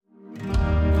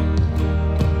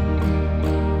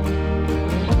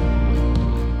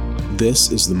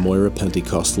This is the Moira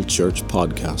Pentecostal Church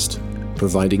podcast,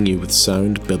 providing you with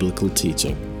sound biblical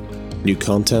teaching. New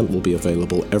content will be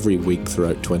available every week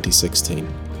throughout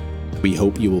 2016. We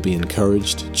hope you will be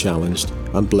encouraged, challenged,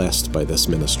 and blessed by this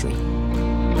ministry.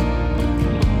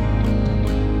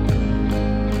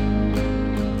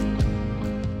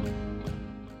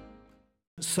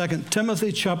 Second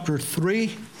Timothy chapter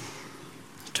 3,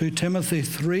 2 Timothy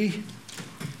 3.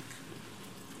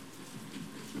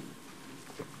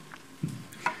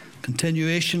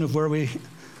 Continuation of where we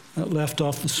left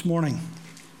off this morning.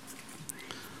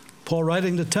 Paul,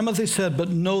 writing to Timothy, said, "But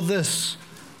know this,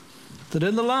 that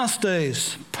in the last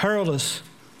days perilous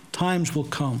times will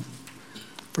come.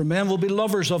 For men will be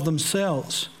lovers of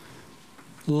themselves,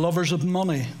 lovers of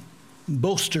money,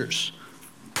 boasters,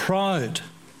 proud,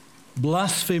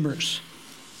 blasphemers,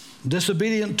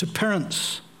 disobedient to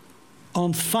parents,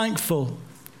 unthankful,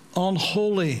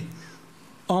 unholy,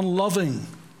 unloving,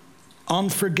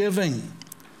 unforgiving,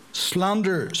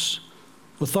 slanderers,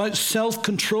 without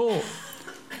self-control,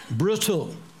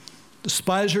 brutal,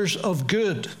 despisers of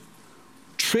good,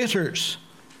 traitors,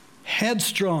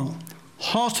 headstrong,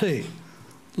 haughty,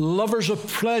 lovers of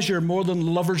pleasure more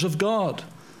than lovers of God,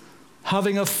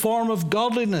 having a form of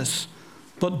godliness,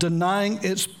 but denying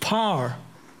its power.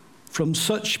 From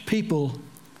such people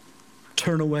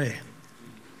turn away."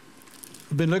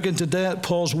 We've been looking today at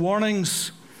Paul's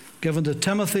warnings given to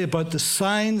Timothy about the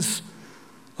signs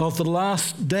of the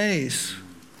last days.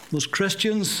 Most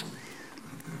Christians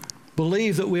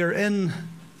believe that we are in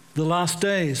the last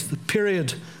days, the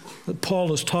period that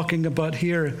Paul is talking about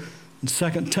here in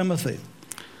 2 Timothy.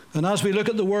 And as we look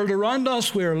at the world around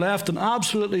us, we are left in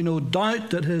absolutely no doubt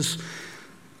that his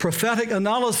prophetic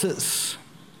analysis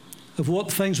of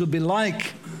what things would be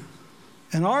like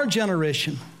in our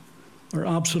generation are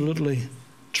absolutely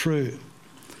true.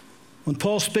 When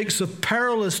Paul speaks of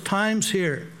perilous times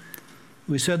here,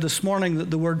 we said this morning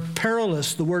that the word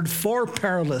perilous, the word for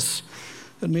perilous,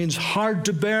 it means hard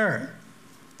to bear,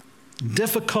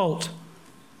 difficult,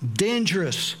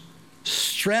 dangerous,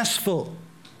 stressful.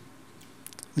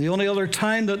 The only other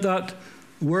time that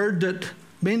word that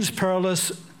means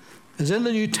perilous is in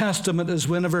the New Testament is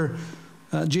whenever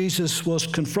Jesus was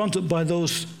confronted by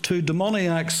those two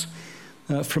demoniacs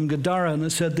from Gadara, and it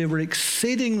said they were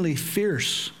exceedingly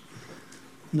fierce.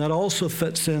 And that also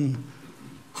fits in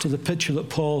to the picture that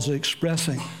Paul's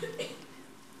expressing.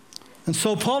 And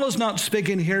so Paul is not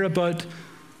speaking here about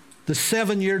the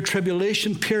 7-year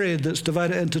tribulation period that's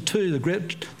divided into two,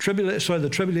 the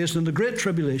tribulation and the Great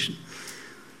Tribulation.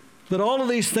 But all of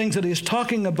these things that he's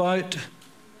talking about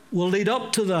will lead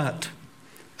up to that.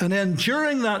 And then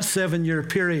during that 7-year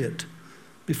period,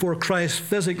 before Christ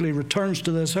physically returns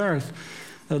to this earth,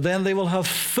 then they will have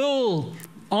full,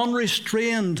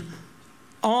 unrestrained,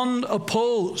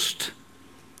 unopposed,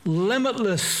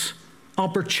 limitless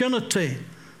opportunity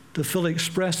to fully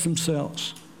express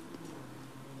themselves.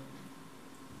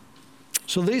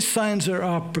 So these signs are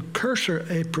a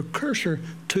precursor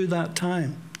to that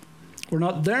time. We're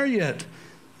not there yet,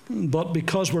 but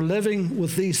because we're living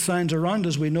with these signs around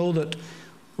us, we know that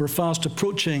we're fast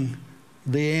approaching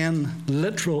the end,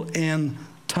 literal end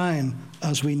time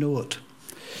as we know it.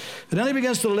 And then he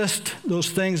begins to list those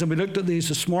things, and we looked at these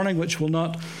this morning, which we'll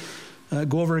not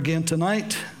go over again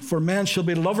tonight. For men shall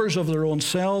be lovers of their own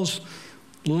selves,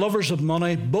 lovers of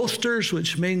money, boasters,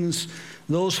 which means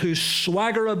those who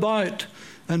swagger about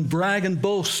and brag and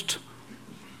boast.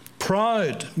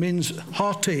 Proud means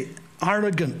haughty,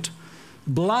 arrogant,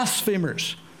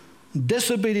 blasphemers,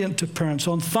 disobedient to parents,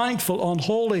 unthankful,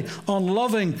 unholy,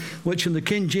 unloving, which in the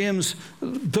King James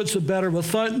puts it better,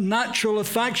 without natural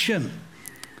affection.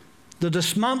 The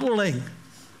dismantling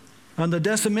and the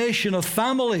decimation of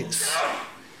families,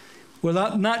 where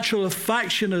that natural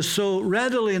affection is so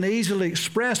readily and easily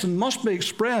expressed and must be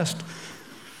expressed,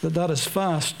 that is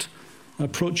fast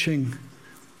approaching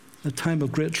a time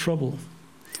of great trouble.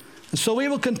 And so we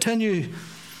will continue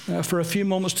for a few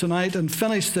moments tonight and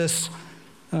finish this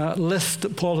list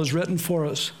that Paul has written for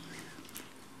us.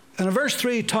 And in verse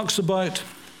 3 he talks about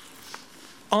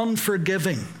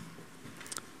unforgiving.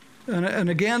 And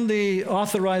again, the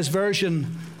Authorized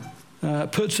Version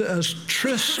puts it as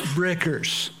truce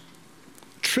breakers.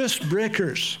 Truce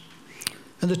breakers.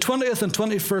 In the 20th and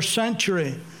 21st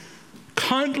century,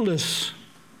 countless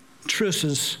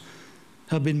truces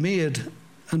have been made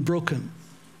and broken.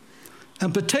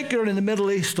 And particularly in the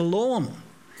Middle East alone,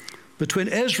 between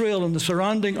Israel and the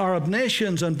surrounding Arab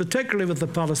nations, and particularly with the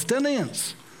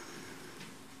Palestinians.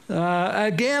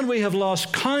 Again, we have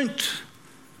lost count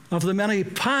of the many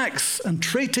pacts and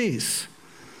treaties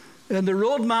and the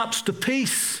roadmaps to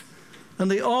peace and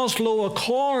the Oslo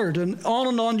Accord, and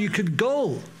on you could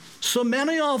go. So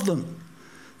many of them.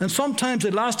 And sometimes they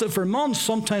lasted for months,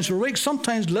 sometimes for weeks,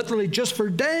 sometimes literally just for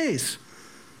days.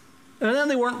 And then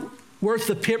they weren't worth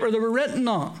the paper they were written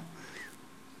on.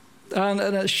 And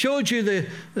it showed you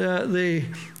the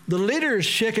leaders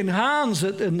shaking hands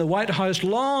in the White House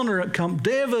lawn or at Camp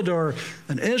David or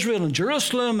in Israel and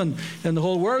Jerusalem, and the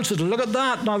whole world said, look at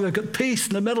that, now we've got peace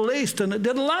in the Middle East, and it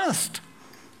didn't last.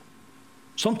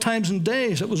 Sometimes in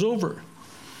days it was over.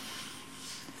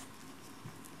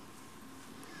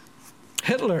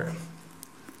 Hitler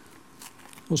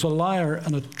was a liar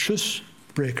and a truce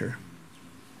breaker.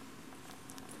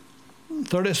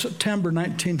 30th September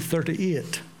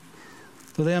 1938,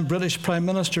 the then British Prime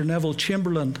Minister Neville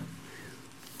Chamberlain,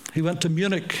 he went to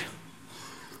Munich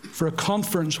for a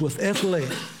conference with Italy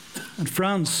and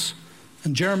France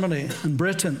and Germany and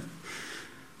Britain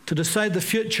to decide the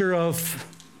future of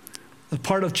a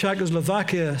part of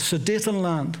Czechoslovakia,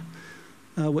 Sudetenland,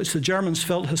 which the Germans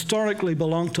felt historically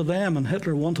belonged to them, and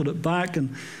Hitler wanted it back.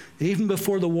 And even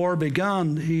before the war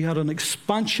began, he had an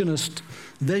expansionist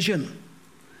vision.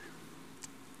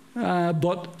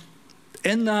 But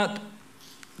in that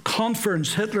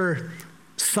conference, Hitler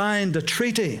signed a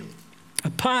treaty, a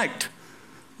pact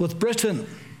with Britain,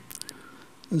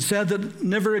 and said that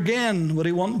never again would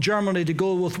he want Germany to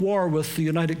go with war with the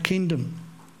United Kingdom.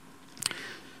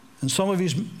 And some of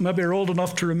you maybe are old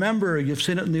enough to remember, you've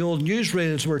seen it in the old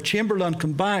newsreels where Chamberlain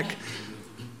came back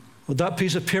with that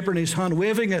piece of paper in his hand,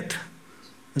 waving it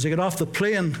as he got off the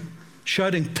plane,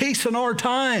 shouting, "Peace in our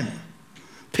time!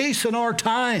 Peace in our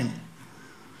time!"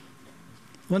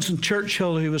 Winston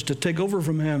Churchill, who was to take over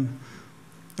from him,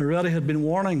 already had been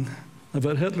warning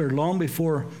about Hitler long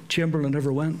before Chamberlain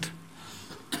ever went.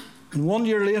 And 1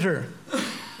 year later,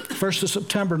 1st of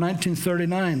September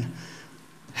 1939,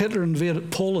 Hitler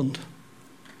invaded Poland.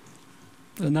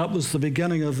 And that was the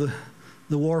beginning of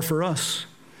the war for us.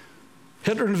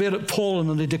 Hitler invaded Poland,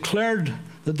 and he declared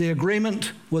that the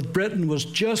agreement with Britain was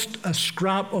just a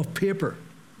scrap of paper.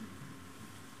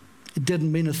 It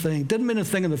didn't mean a thing. It didn't mean a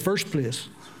thing in the first place.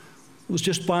 It was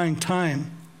just buying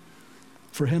time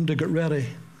for him to get ready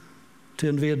to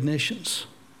invade nations.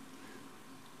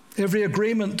 Every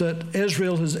agreement that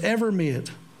Israel has ever made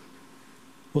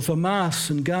with Hamas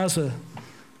in Gaza,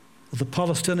 with the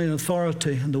Palestinian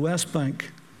Authority in the West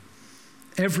Bank,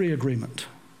 every agreement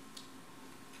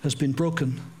has been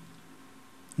broken,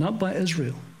 not by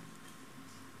Israel,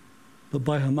 but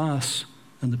by Hamas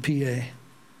and the PA.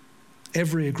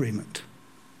 Every agreement.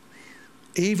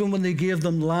 Even when they gave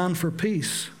them land for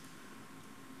peace,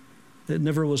 it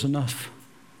never was enough.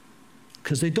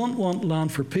 Because they don't want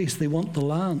land for peace, they want the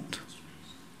land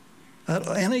at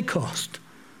any cost.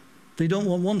 They don't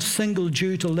want one single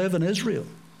Jew to live in Israel.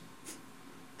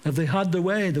 If they had their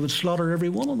way, they would slaughter every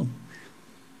one of them.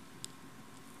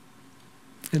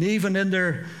 And even in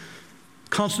their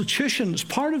constitution, it's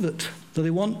part of it that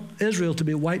they want Israel to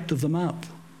be wiped of the map.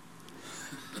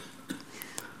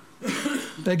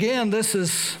 Again, this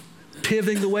is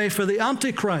paving the way for the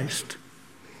Antichrist,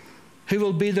 who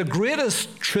will be the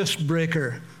greatest truce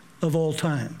breaker of all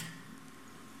time,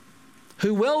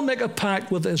 who will make a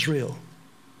pact with Israel,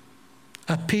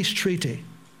 a peace treaty,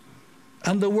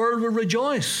 and the world will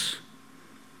rejoice,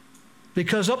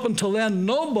 because up until then,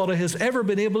 nobody has ever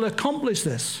been able to accomplish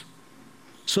this.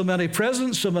 So many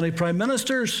presidents, so many prime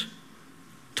ministers.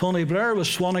 Tony Blair was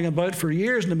swanning about for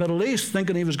years in the Middle East,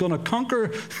 thinking he was going to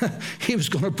conquer, he was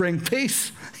going to bring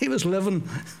peace. He was living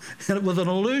with an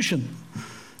illusion.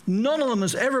 None of them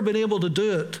has ever been able to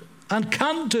do it, and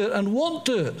can't do it, and won't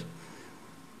do it.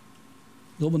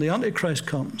 Though when the Antichrist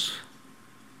comes,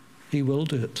 he will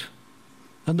do it.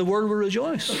 And the world will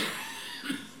rejoice.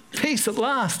 Peace at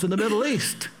last in the Middle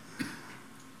East.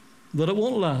 But it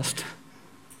won't last,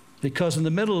 because in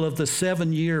the middle of the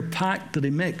 7-year pact that he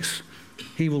makes,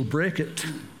 he will break it,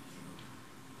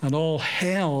 and all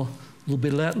hell will be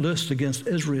let loose against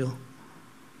Israel,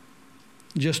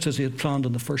 just as he had planned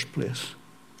in the first place.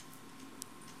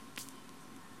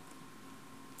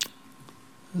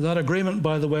 That agreement,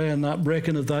 by the way, and that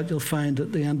breaking of that, you'll find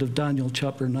at the end of Daniel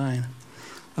chapter 9.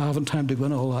 I haven't time to go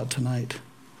into all that tonight.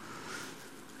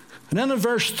 And then in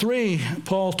verse 3,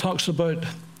 Paul talks about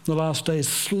the last days,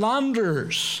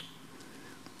 slanderers.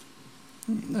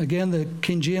 Again, the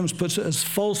King James puts it as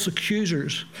false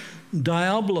accusers,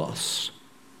 diabolos.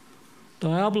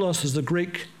 Diabolos is the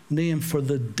Greek name for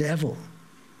the devil.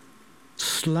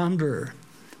 Slanderer,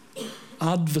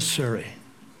 adversary.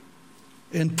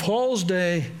 In Paul's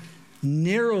day,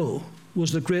 Nero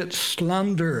was the great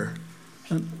slanderer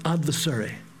and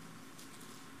adversary.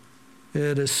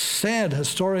 It is said,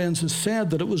 historians have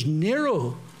said, that it was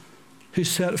Nero who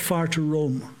set fire to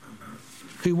Rome,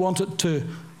 who wanted to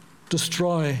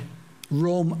destroy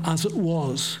Rome as it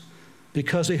was,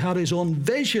 because he had his own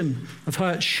vision of how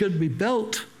it should be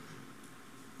built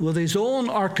with his own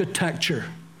architecture.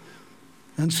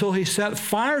 And so he set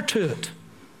fire to it,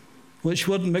 which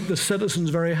wouldn't make the citizens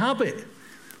very happy.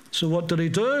 So what did he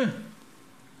do?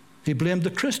 He blamed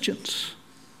the Christians.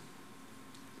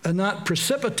 And that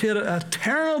precipitated a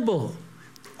terrible,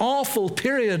 awful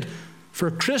period for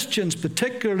Christians,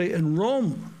 particularly in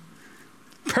Rome,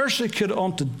 persecuted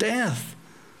unto death.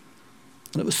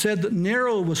 And it was said that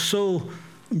Nero was so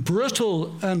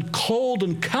brutal and cold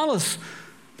and callous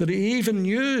that he even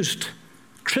used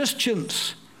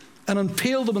Christians and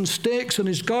impaled them on stakes in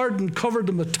his garden, covered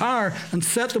them with tar, and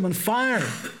set them on fire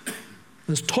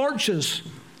as torches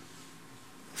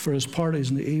for his parties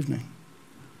in the evening.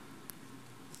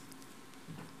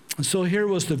 And so here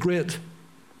was the great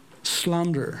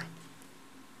slanderer.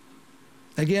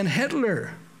 Again,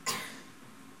 Hitler,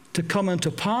 to come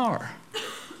into power.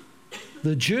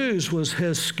 The Jews was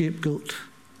his scapegoat.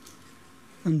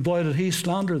 And boy, did he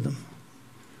slander them.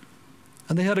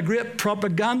 And they had a great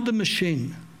propaganda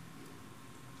machine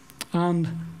and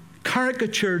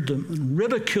caricatured them and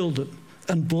ridiculed them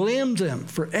and blamed them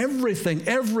for everything,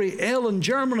 every ill in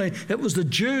Germany. It was the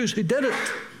Jews who did it.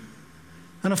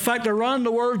 And in fact, around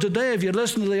the world today, if you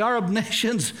listen to the Arab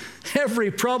nations,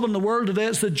 every problem in the world today,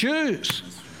 it's the Jews.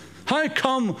 How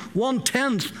come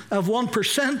 1/10 of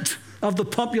 1% of the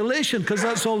population, because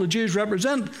that's all the Jews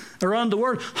represent around the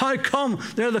world, how come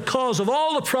they're the cause of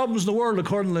all the problems in the world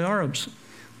according to the Arabs?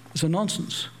 It's a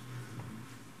nonsense.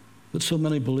 But so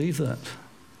many believe that,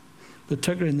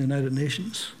 particularly in the United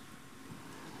Nations.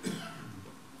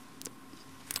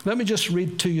 Let me just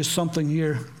read to you something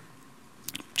here.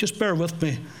 Just bear with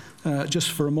me just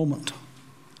for a moment.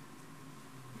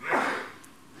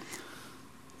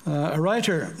 A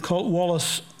writer called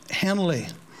Wallace Henley,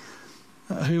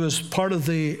 who was part of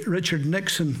the Richard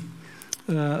Nixon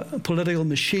political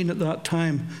machine at that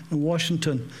time in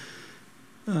Washington,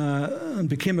 and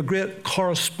became a great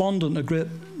correspondent, a great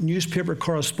newspaper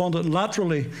correspondent, and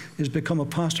laterally has become a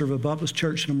pastor of a Baptist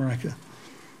church in America.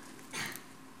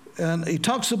 And he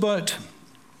talks about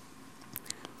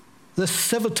this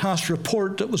Civitas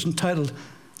report that was entitled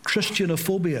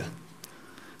Christianophobia.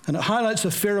 And it highlights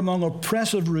a fear among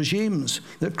oppressive regimes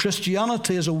that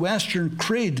Christianity is a Western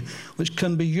creed which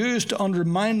can be used to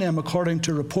undermine them, according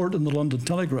to a report in the London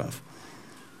Telegraph.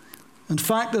 In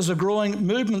fact, there's a growing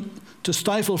movement to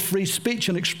stifle free speech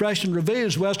and expression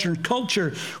reveals Western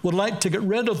culture would like to get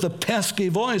rid of the pesky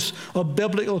voice of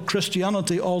biblical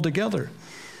Christianity altogether.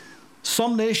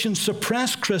 Some nations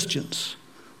suppress Christians,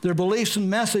 their beliefs and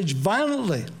message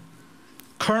violently.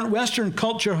 Current Western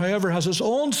culture, however, has its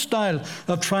own style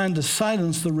of trying to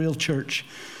silence the real church.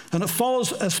 And it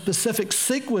follows a specific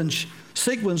sequence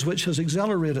which has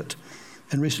accelerated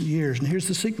in recent years. And here's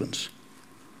the sequence.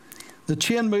 The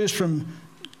chain moves from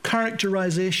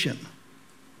characterization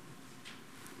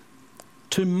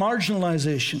to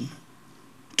marginalization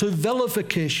to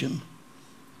vilification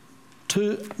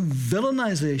to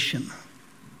villainization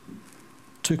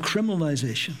to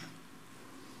criminalization.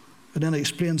 And then he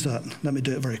explains that. Let me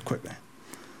do it very quickly.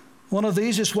 One of the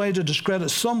easiest ways to discredit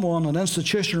someone, an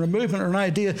institution or a movement or an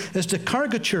idea is to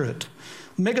caricature it,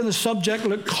 making the subject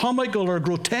look comical or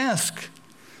grotesque.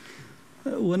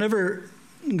 Whenever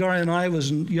Gary and I was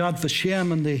in Yad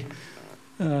Vashem in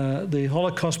the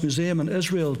Holocaust Museum in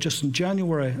Israel just in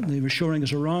January, and they were showing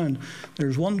us around, there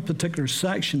was one particular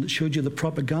section that showed you the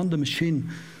propaganda machine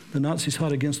the Nazis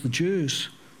had against the Jews.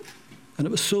 And it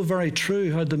was so very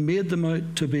true how they made them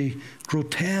out to be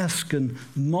grotesque and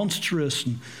monstrous.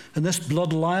 And this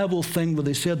blood libel thing where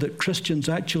they said that Christians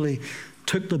actually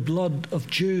took the blood of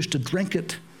Jews to drink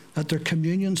it at their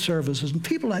communion services. And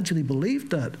people actually believed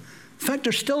that. In fact,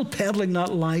 they're still peddling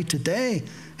that lie today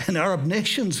in Arab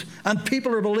nations. And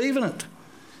people are believing it.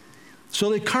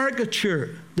 So they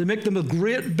caricature. They make them with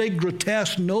great big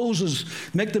grotesque noses,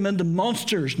 make them into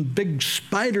monsters and big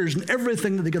spiders and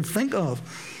everything that they could think of.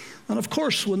 And of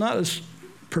course, when that is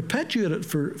perpetuated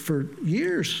for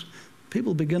years,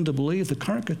 people begin to believe the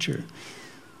caricature.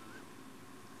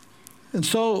 And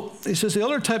so he says the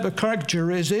other type of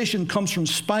caricaturization comes from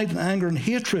spite and anger and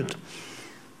hatred,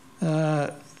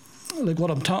 like what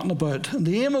I'm talking about. And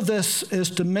the aim of this is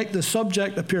to make the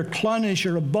subject appear clownish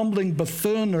or a bumbling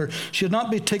buffoon, or should not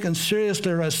be taken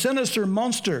seriously, or a sinister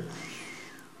monster.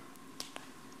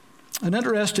 An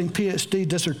interesting PhD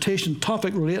dissertation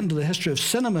topic relating to the history of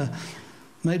cinema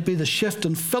might be the shift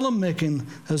in filmmaking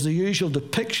as the usual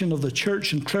depiction of the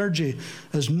church and clergy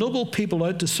as noble people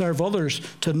out to serve others,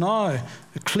 to now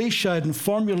a cliched and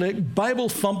formulaic,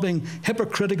 Bible-thumping,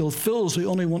 hypocritical fools who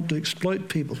only want to exploit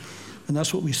people. And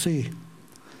that's what we see.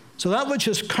 So that which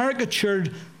is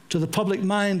caricatured to the public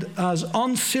mind as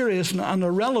unserious and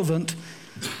irrelevant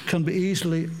can be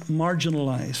easily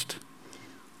marginalized.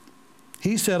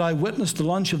 He said, I witnessed the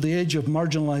launch of the age of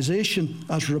marginalization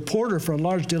as a reporter for a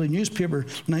large daily newspaper in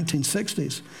the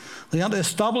 1960s. The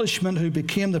anti-establishment who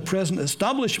became the present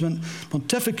establishment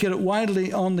pontificated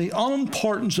widely on the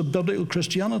unimportance of biblical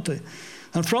Christianity.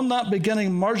 And from that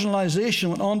beginning, marginalization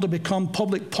went on to become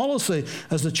public policy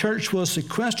as the church was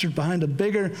sequestered behind a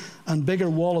bigger and bigger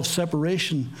wall of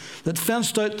separation that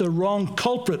fenced out the wrong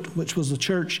culprit, which was the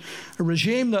church, a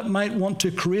regime that might want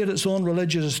to create its own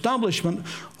religious establishment,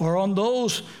 or on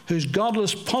those whose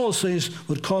godless policies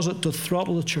would cause it to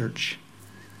throttle the church.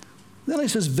 Then he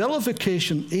says,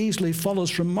 vilification easily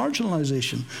follows from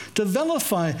marginalization. To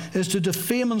vilify is to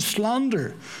defame and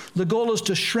slander. The goal is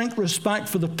to shrink respect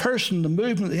for the person, the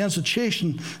movement, the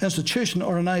institution,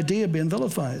 or an idea being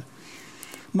vilified.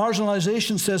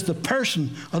 Marginalization says the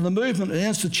person or the movement, the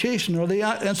institution, or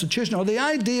the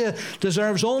idea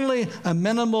deserves only a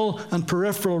minimal and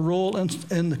peripheral role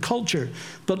in the culture.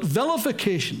 But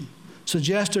vilification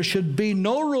suggests there should be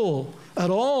no role at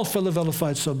all for the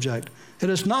vilified subject. It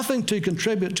has nothing to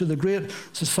contribute to the great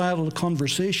societal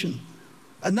conversation.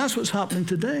 And that's what's happening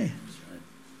today.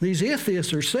 These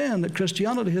atheists are saying that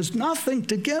Christianity has nothing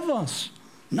to give us.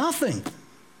 Nothing.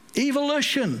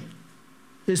 Evolution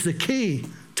is the key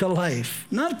to life.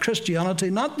 Not Christianity,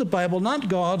 not the Bible, not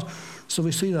God. So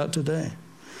we see that today.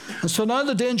 And so now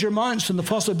the danger mounts and the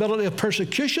possibility of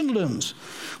persecution looms.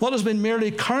 What has been merely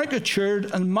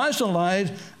caricatured and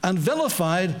marginalized and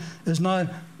vilified is now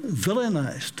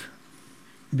villainized,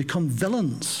 become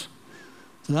villains.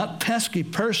 So that pesky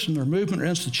person or movement or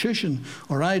institution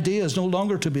or idea is no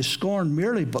longer to be scorned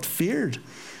merely, but feared.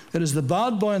 It is the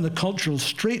bad boy in the cultural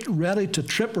street ready to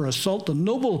trip or assault the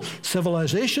noble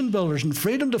civilization builders and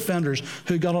freedom defenders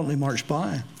who gallantly march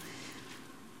by.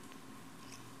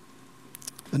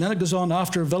 And then it goes on,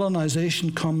 after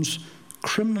villainization comes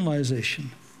criminalization.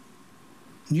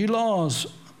 New laws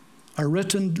are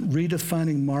written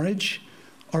redefining marriage,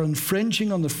 or infringing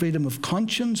on the freedom of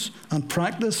conscience and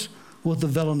practice with the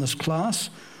villainous class,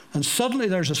 and suddenly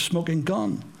there's a smoking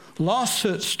gun.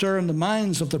 Lawsuits stir in the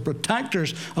minds of the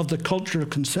protectors of the cultural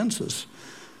consensus.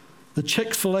 The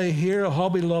Chick-fil-A here,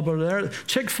 Hobby Lobby there.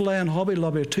 Chick-fil-A and Hobby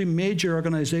Lobby are two major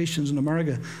organizations in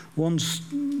America. One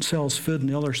sells food and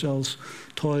the other sells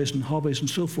toys and hobbies and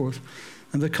so forth.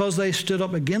 And because they stood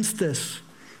up against this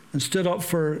and stood up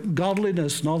for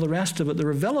godliness and all the rest of it, they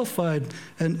were vilified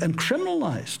and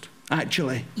criminalized,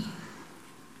 actually.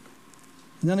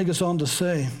 And then he goes on to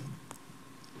say,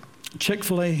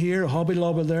 Chick-fil-A here, Hobby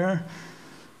Lobby there,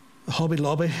 Hobby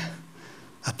Lobby.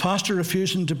 A pastor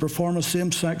refusing to perform a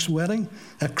same-sex wedding,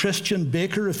 a Christian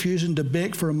baker refusing to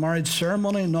bake for a marriage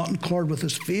ceremony not in accord with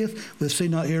his faith. We've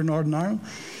seen that here in Northern Ireland.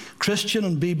 Christian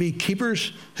and BB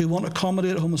keepers who want to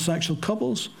accommodate homosexual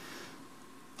couples.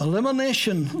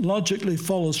 Elimination logically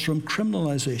follows from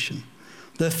criminalization.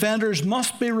 The offenders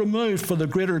must be removed for the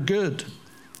greater good.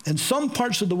 In some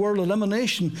parts of the world,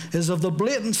 elimination is of the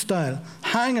blatant style.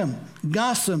 Hang them,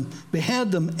 gas them,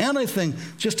 behead them, anything,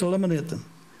 just eliminate them.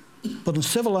 But in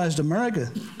civilized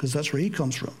America, because that's where he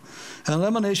comes from,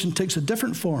 elimination takes a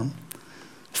different form.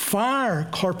 Fire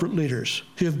corporate leaders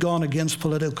who have gone against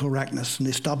political correctness and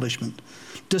the establishment.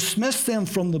 Dismiss them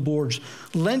from the boards.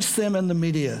 Lynch them in the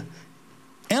media.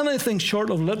 Anything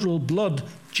short of literal blood,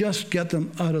 just get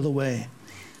them out of the way.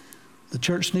 The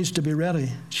church needs to be ready.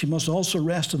 She must also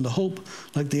rest in the hope,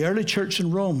 like the early church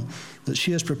in Rome, that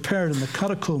she has prepared in the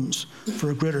catacombs for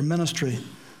a greater ministry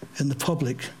in the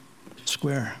public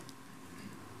square.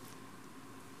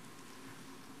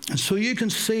 And so you can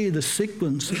see the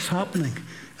sequence that's happening.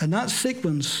 And that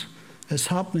sequence is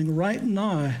happening right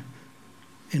now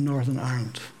in Northern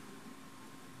Ireland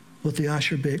with the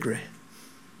Asher Bakery.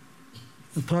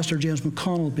 And Pastor James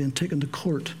McConnell being taken to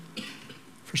court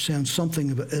for saying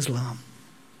something about Islam.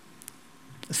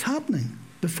 It's happening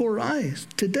before our eyes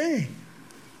today.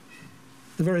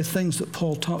 The very things that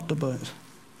Paul talked about.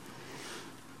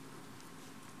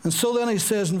 And so then he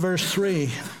says in verse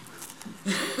 3,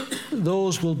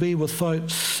 those will be without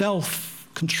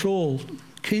self-control.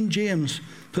 King James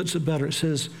puts it better. It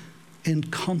says,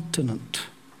 incontinent.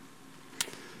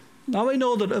 Now we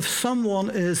know that if someone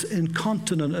is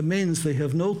incontinent, it means they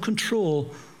have no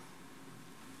control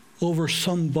over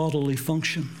some bodily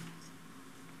function.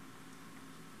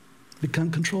 They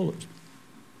can't control it.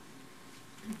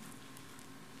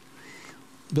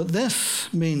 But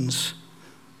this means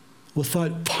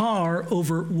without power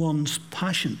over one's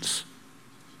passions.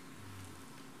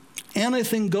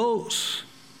 Anything goes.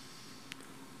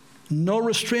 No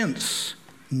restraints,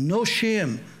 no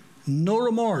shame, no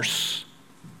remorse,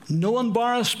 no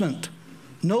embarrassment,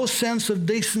 no sense of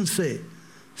decency,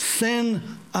 sin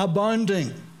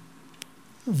abounding.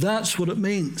 That's what it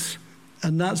means.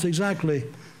 And that's exactly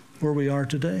where we are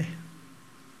today.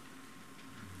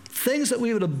 Things that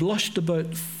we would have blushed about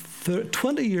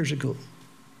 20 years ago,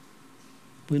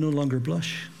 we no longer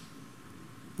blush.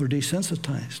 We're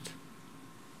desensitized.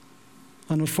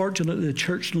 And unfortunately, the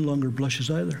church no longer blushes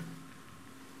either.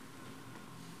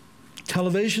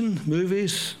 Television,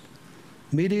 movies,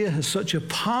 media has such a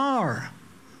power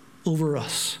over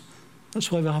us.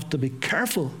 That's why we have to be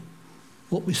careful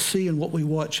what we see and what we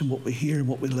watch and what we hear and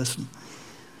what we listen.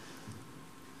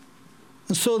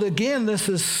 And so again, this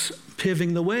is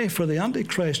paving the way for the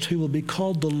Antichrist, who will be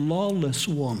called the lawless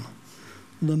one,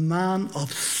 the man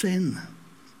of sin.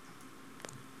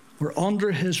 Where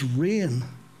under his reign,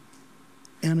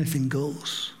 anything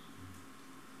goes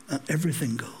and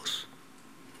everything goes.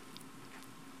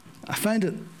 I find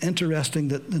it interesting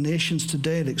that the nations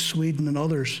today, like Sweden and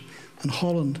others, and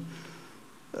Holland,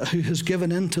 who has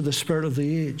given in to the spirit of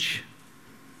the age,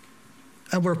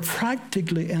 and where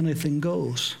practically anything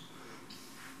goes,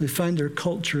 they find their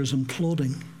culture is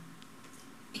imploding.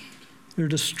 They're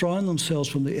destroying themselves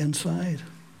from the inside.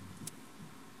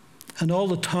 And all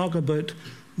the talk about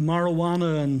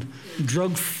marijuana and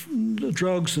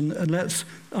drugs and let's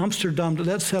Amsterdam,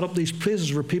 let's set up these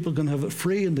places where people can have it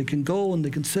free and they can go and they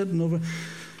can sit and over.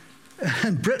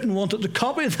 And Britain wanted to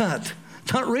copy that,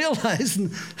 not realizing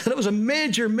that it was a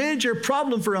major, major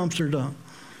problem for Amsterdam.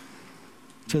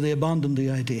 So they abandoned the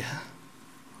idea.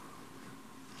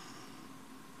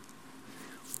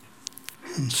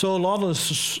 And so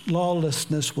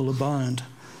lawlessness will abound.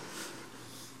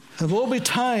 And woe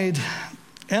betide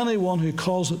anyone who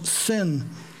calls it sin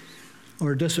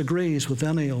or disagrees with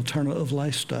any alternative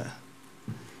lifestyle.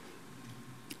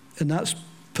 And that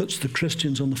puts the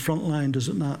Christians on the front line, does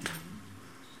it not?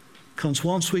 Because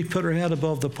once we put our head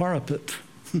above the parapet,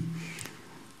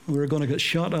 we're going to get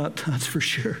shot at, that's for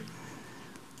sure.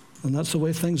 And that's the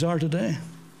way things are today.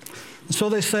 And so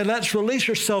they say, let's release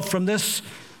ourselves from this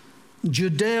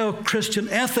Judeo-Christian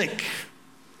ethic.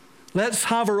 Let's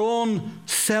have our own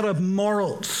set of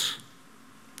morals.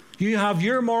 You have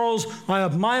your morals, I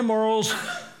have my morals,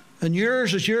 and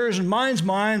yours is yours and mine's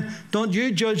mine. Don't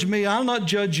you judge me, I'll not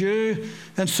judge you.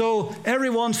 And so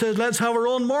everyone says, let's have our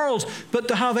own morals. But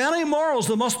to have any morals,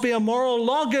 there must be a moral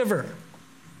lawgiver.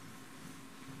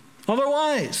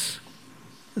 Otherwise,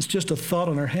 it's just a thought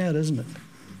in our head, isn't it?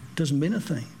 It doesn't mean a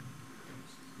thing.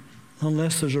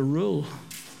 Unless there's a rule,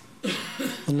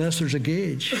 unless there's a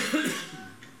gauge,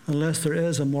 unless there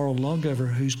is a moral lawgiver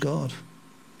who's God.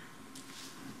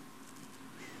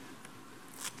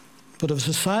 But if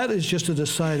society is just to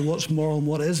decide what's moral and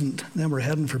what isn't, then we're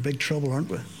heading for big trouble,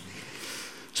 aren't we?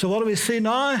 So what do we see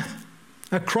now?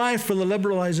 A cry for the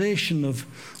liberalization of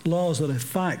laws that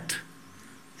affect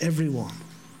everyone.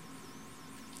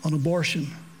 On abortion,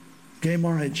 gay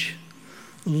marriage,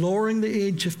 lowering the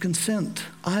age of consent.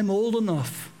 I'm old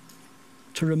enough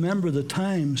to remember the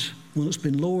times when it's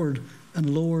been lowered and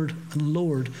lowered and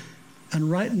lowered. And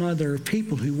right now there are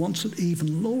people who want it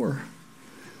even lower.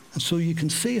 And so you can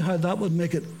see how that would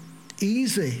make it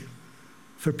easy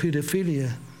for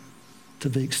pedophilia to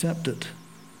be accepted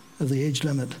if the age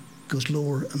limit goes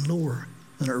lower and lower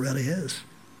than it already is.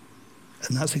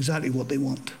 And that's exactly what they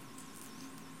want.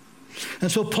 And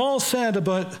so Paul said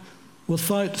about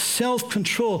without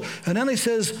self-control, and then he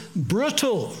says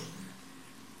brutal,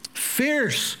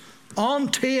 fierce,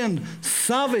 untamed,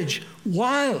 savage,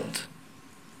 wild.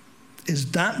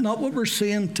 Is that not what we're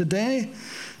seeing today?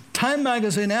 Time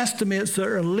magazine estimates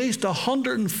there are at least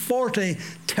 140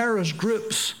 terrorist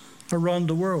groups around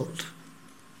the world.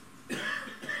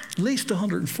 At least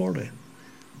 140.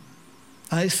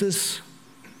 ISIS,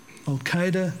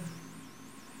 Al-Qaeda,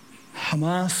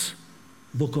 Hamas,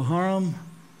 Boko Haram.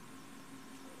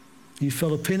 You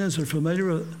Filipinos are familiar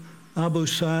with Abu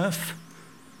Sayyaf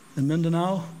in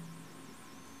Mindanao,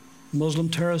 Muslim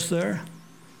terrorists there,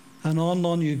 and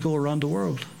on you go around the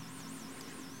world.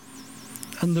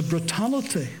 And the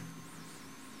brutality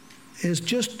is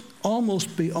just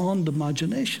almost beyond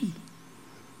imagination.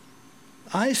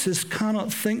 ISIS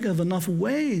cannot think of enough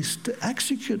ways to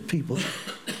execute people.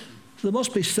 They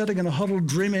must be sitting in a huddle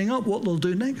dreaming up what they'll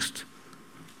do next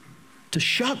to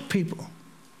shock people.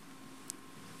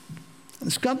 And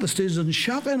it's got the stage doesn't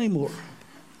shock anymore.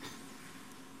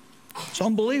 It's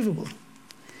unbelievable.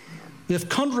 We have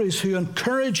countries who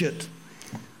encourage it.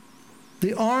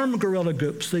 The armed guerrilla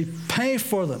groups, they pay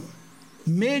for them.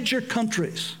 Major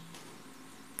countries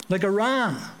like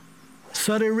Iran,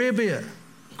 Saudi Arabia.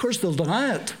 Of course, they'll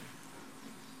deny it.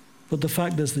 But the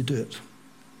fact is they do it.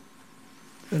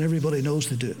 And everybody knows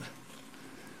they do it.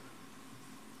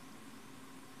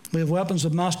 We have weapons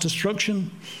of mass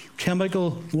destruction,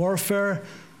 chemical warfare.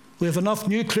 We have enough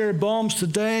nuclear bombs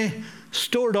today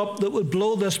stored up that would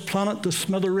blow this planet to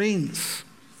smithereens.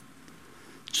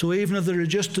 So even if they were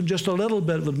just a little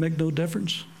bit, it would make no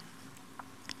difference.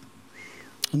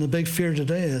 And the big fear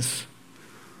today is,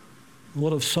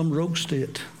 what if some rogue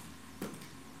state?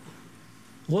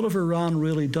 What if Iran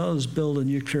really does build a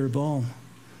nuclear bomb?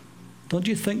 Don't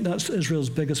you think that's Israel's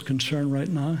biggest concern right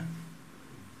now?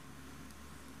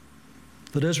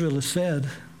 But Israel has said,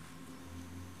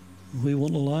 we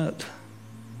won't allow it.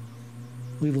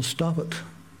 We will stop it.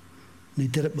 And he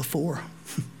did it before.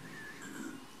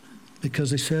 Because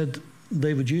they said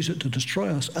they would use it to destroy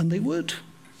us, and they would.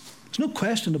 There's no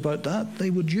question about that.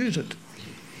 They would use it.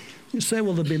 You say,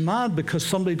 well, they'll be mad because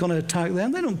somebody's going to attack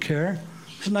them. They don't care.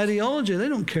 It's an ideology. They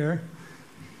don't care.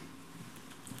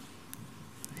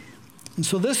 And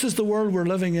so this is the world we're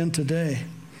living in today.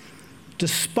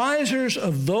 Despisers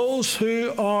of those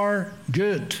who are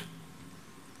good.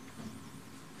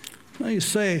 Now you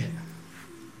say,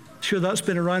 sure, that's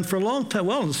been around for a long time.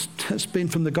 Well, it's been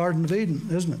from the Garden of Eden,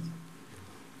 isn't it?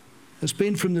 It's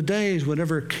been from the days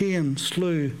whenever Cain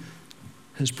slew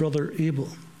his brother Abel.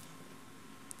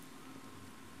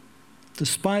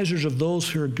 Despisers of those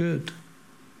who are good.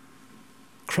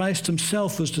 Christ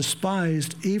himself was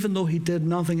despised even though he did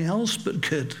nothing else but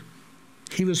good.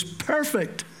 He was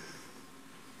perfect.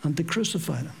 And they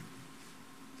crucified him.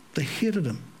 They hated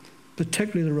him,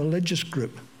 particularly the religious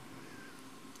group.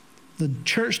 The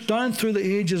church down through the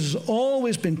ages has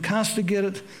always been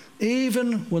castigated,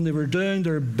 even when they were doing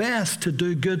their best to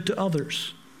do good to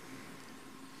others.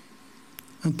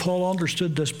 And Paul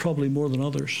understood this probably more than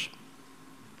others.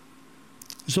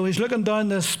 So he's looking down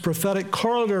this prophetic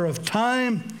corridor of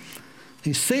time.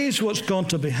 He sees what's going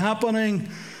to be happening,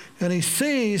 and he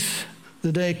sees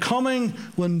the day coming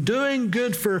when doing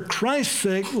good for Christ's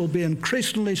sake will be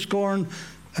increasingly scorned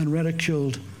and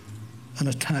ridiculed and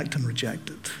attacked and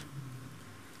rejected.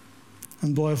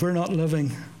 And boy, if we're not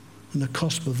living on the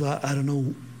cusp of that, I don't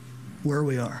know where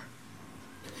we are.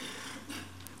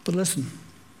 But listen,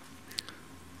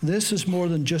 this is more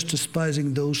than just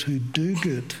despising those who do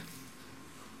good.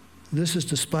 This is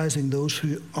despising those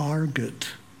who are good.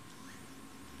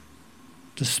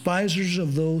 Despisers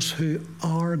of those who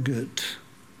are good.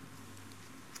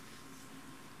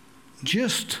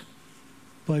 Just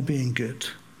by being good.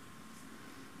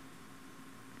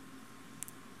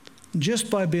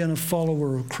 Just by being a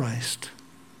follower of Christ.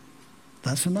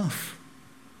 That's enough.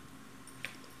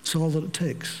 It's all that it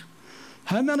takes.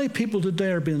 How many people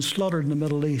today are being slaughtered in the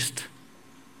Middle East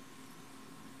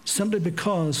simply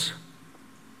because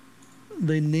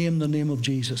they name the name of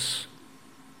Jesus?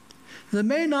 They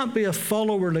may not be a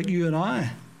follower like you and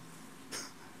I.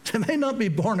 They may not be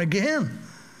born again.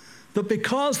 But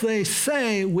because they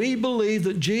say, we believe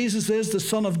that Jesus is the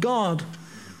Son of God,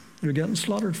 they're getting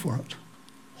slaughtered for it.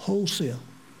 Wholesale.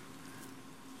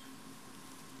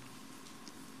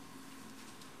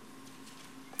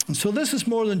 And so this is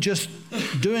more than just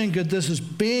doing good. This is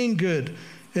being good.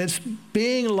 It's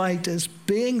being light. It's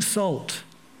being salt.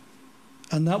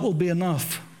 And that will be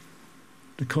enough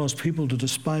to cause people to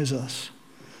despise us.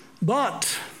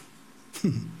 But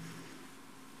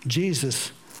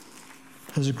Jesus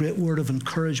has a great word of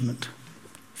encouragement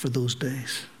for those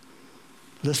days.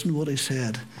 Listen to what he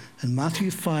said in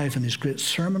Matthew 5 in his great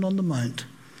Sermon on the Mount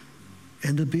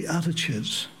in the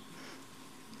Beatitudes.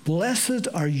 Blessed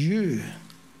are you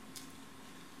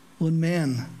when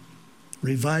men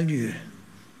revile you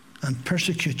and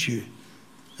persecute you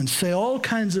and say all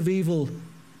kinds of evil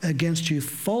against you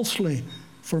falsely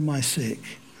for my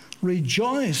sake.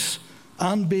 Rejoice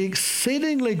and be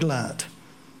exceedingly glad,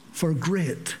 for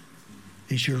great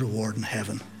is your reward in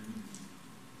heaven.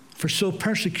 For so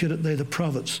persecuted they the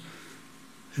prophets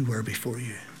who were before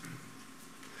you.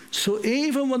 So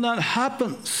even when that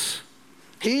happens,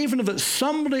 even if it's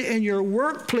somebody in your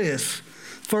workplace,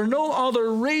 for no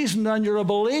other reason than you're a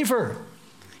believer,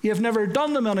 you've never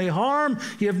done them any harm,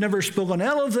 you've never spoken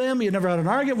ill of them, you've never had an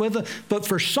argument with them, but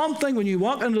for something, when you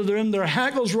walk into the room, their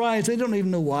hackles rise, they don't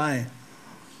even know why.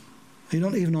 They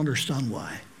don't even understand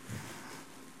why.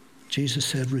 Jesus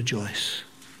said, rejoice,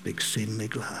 be exceedingly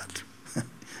glad.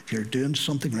 You're doing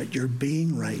something right, you're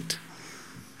being right,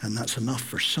 and that's enough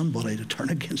for somebody to turn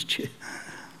against you.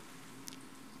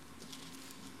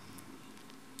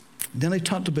 Then he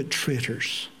talked about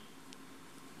traitors.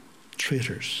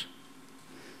 Traitors.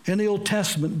 In the Old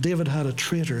Testament, David had a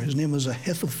traitor. His name was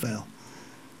Ahithophel.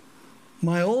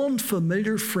 My own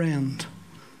familiar friend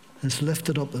has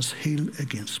lifted up his heel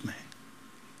against me.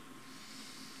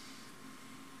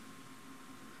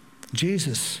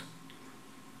 Jesus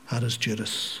had his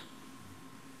Judas.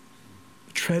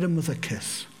 Betrayed him with a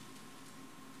kiss.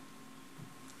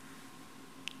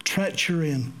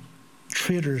 Treachery and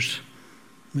traitors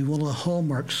will be one of the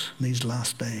hallmarks in these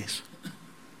last days.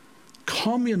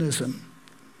 Communism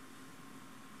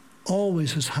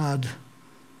always has had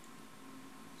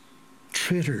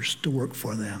traitors to work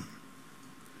for them.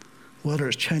 Whether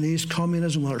it's Chinese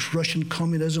communism, whether it's Russian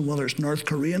communism, whether it's North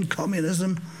Korean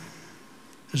communism,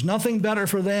 there's nothing better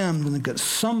for them than to get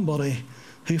somebody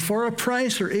who for a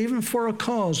price or even for a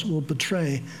cause will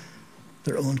betray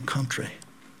their own country.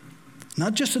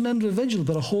 Not just an individual,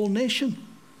 but a whole nation.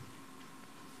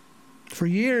 For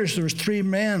years, there was 3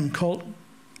 men called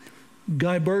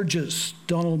Guy Burgess,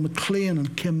 Donald MacLean,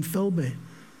 and Kim Philby.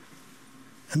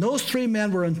 And those 3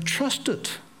 men were entrusted.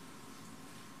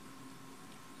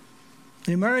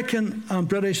 The American and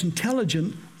British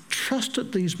intelligence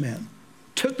trusted these men,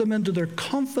 took them into their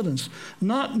confidence,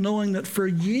 not knowing that for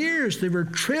years they were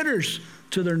traitors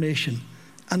to their nation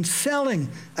and selling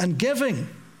and giving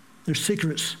their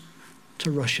secrets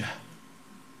to Russia.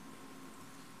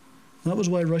 That was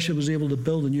why Russia was able to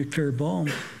build a nuclear bomb,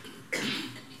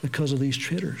 because of these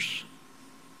traitors.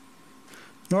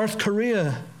 North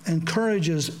Korea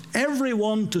encourages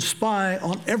everyone to spy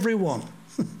on everyone.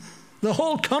 The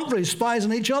whole country spies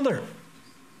on each other,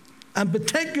 and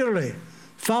particularly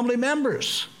family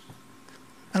members.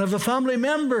 And if a family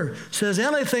member says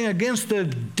anything against the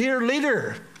dear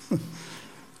leader,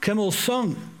 Kim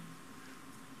Il-sung,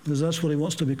 because that's what he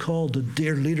wants to be called, the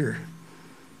dear leader,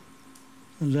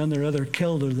 and then they're either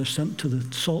killed or they're sent to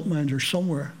the salt mines or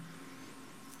somewhere.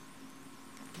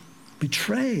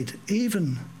 Betrayed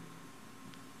even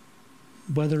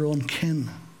by their own kin.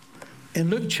 In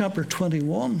Luke chapter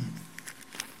 21,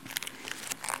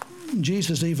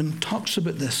 Jesus even talks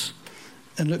about this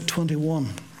in Luke 21.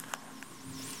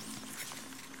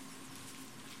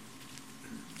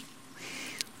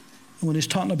 When he's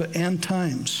talking about end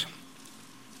times.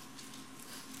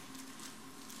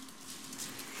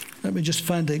 Let me just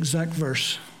find the exact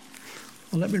verse.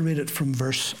 Well, let me read it from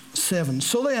verse 7.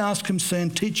 So they asked him,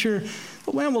 saying, Teacher,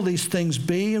 when will these things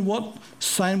be? And what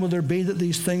sign will there be that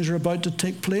these things are about to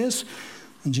take place?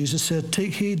 And Jesus said,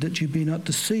 Take heed that you be not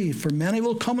deceived, for many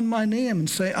will come in my name and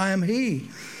say, I am he.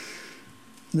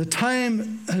 And the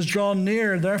time has drawn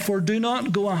near, therefore do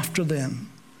not go after them.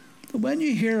 But when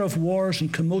you hear of wars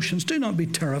and commotions, do not be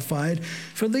terrified,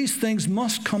 for these things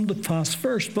must come to pass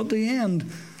first, but the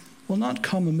end will not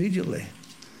come immediately.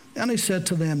 And he said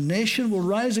to them, Nation will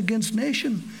rise against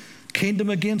nation, kingdom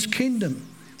against kingdom.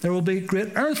 There will be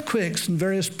great earthquakes in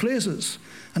various places,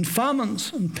 and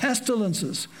famines and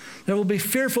pestilences. There will be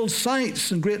fearful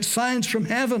sights and great signs from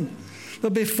heaven.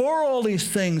 But before all these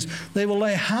things, they will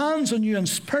lay hands on you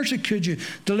and persecute you,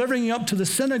 delivering you up to the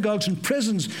synagogues and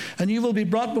prisons, and you will be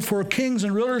brought before kings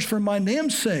and rulers for my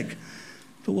name's sake.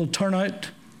 But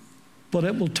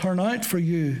it will turn out for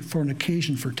you for an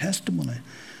occasion for testimony.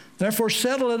 Therefore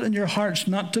settle it in your hearts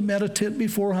not to meditate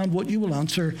beforehand what you will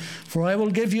answer, for I will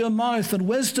give you a mouth and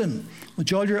wisdom,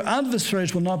 which all your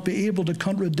adversaries will not be able to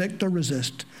contradict or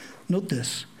resist. Note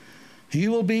this.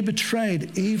 You will be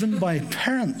betrayed even by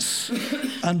parents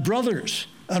and brothers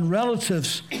and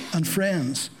relatives and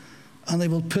friends, and they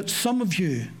will put some of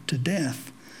you to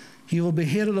death. You will be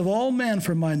hated of all men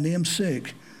for my name's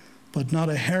sake, but not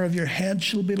a hair of your head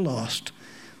shall be lost.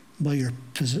 By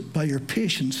your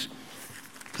patience,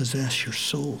 possess your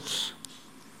souls.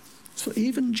 So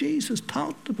even Jesus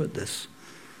talked about this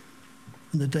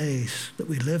in the days that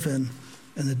we live in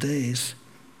the days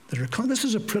that are coming. This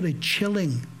is a pretty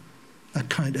chilling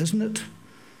account, isn't it?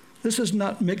 This is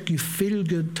not make you feel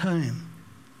good time.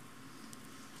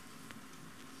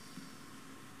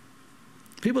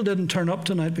 People didn't turn up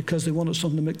tonight because they wanted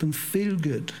something to make them feel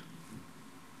good.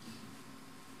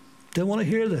 They want to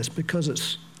hear this because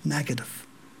it's negative.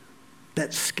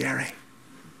 That's scary.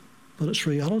 But it's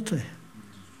reality.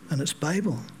 And it's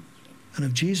Bible. And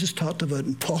if Jesus talked about it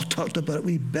and Paul talked about it,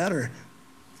 we better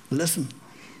listen.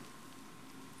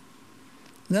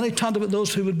 And then he talked about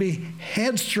those who would be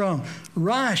headstrong,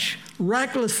 rash,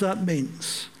 reckless, that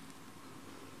means.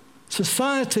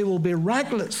 Society will be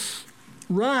reckless,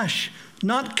 rash,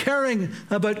 not caring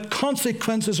about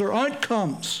consequences or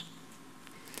outcomes.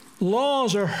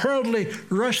 Laws are hurriedly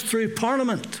rushed through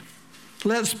Parliament.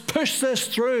 Let's push this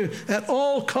through at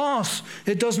all costs.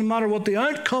 It doesn't matter what the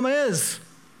outcome is.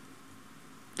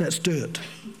 Let's do it.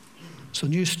 So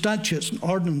new statutes and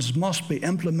ordinances must be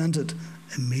implemented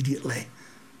immediately,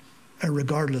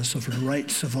 regardless of the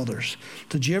rights of others.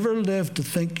 Did you ever live to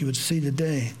think you would see the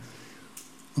day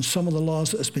when some of the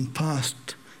laws that has been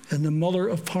passed in the mother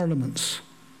of parliaments,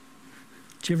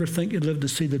 did you ever think you'd live to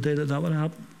see the day that that would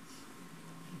happen?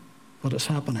 But it's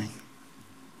happening.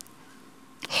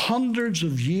 Hundreds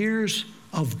of years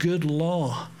of good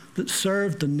law that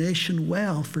served the nation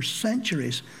well for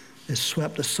centuries is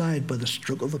swept aside by the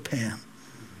stroke of a pen.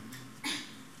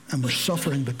 And we're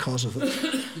suffering because of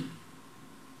it.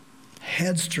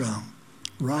 Headstrong,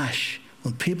 rash.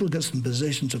 When people get in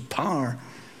positions of power,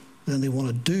 then they want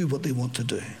to do what they want to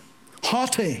do.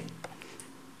 Haughty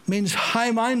means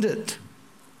high-minded.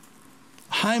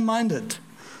 High-minded.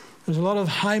 There's a lot of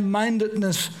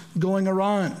high-mindedness going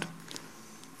around.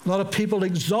 A lot of people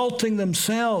exalting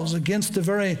themselves against the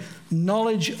very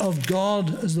knowledge of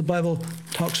God, as the Bible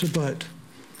talks about.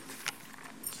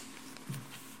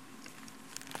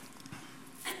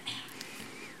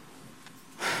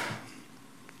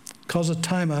 Because of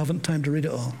time, I haven't time to read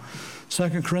it all.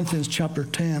 2 Corinthians chapter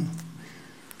 10.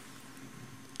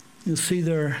 You'll see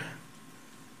there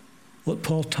what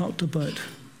Paul talked about.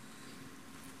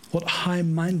 What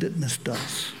high-mindedness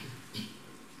does.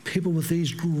 People with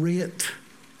these great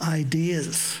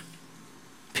ideas.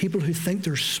 People who think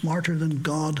they're smarter than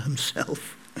God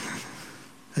himself.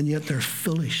 And yet they're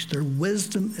foolish. Their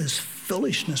wisdom is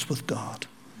foolishness with God.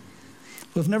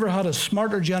 We've never had a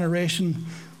smarter generation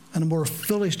and a more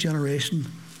foolish generation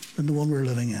than the one we're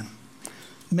living in.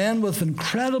 Men with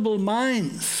incredible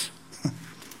minds.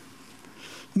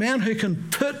 Men who can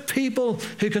put people,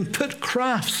 who can put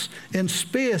crafts in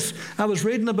space. I was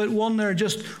reading about one there,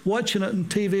 just watching it on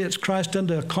TV. It's crashed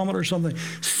into a comet or something.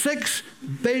 6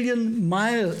 billion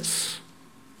miles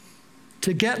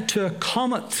to get to a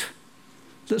comet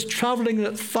that's traveling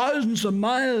at thousands of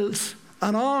miles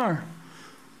an hour.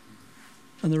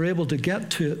 And they're able to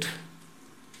get to it.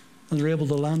 And they're able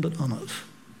to land it on it.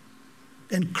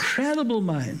 Incredible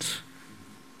minds.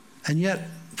 And yet,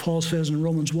 Paul says in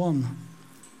Romans 1,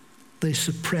 they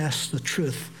suppress the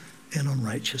truth in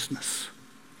unrighteousness.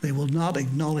 They will not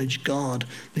acknowledge God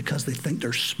because they think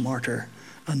they're smarter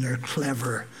and they're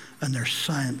clever and they're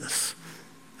scientists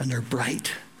and they're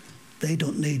bright. They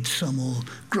don't need some old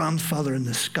grandfather in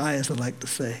the sky, as I like to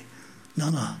say.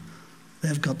 No.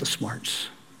 They've got the smarts.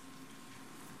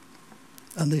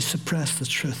 And they suppress the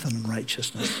truth in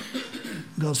unrighteousness.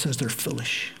 God says they're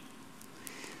foolish.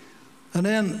 And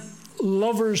then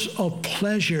lovers of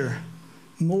pleasure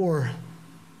more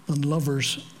than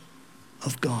lovers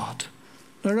of God.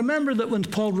 Now remember that when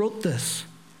Paul wrote this,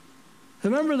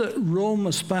 remember that Rome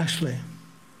especially,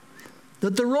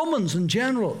 that the Romans in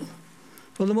general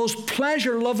were the most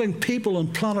pleasure-loving people on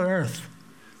planet Earth.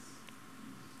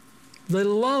 They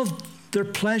loved their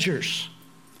pleasures.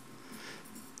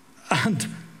 And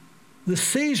the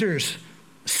Caesars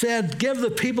said, give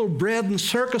the people bread and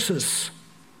circuses.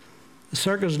 The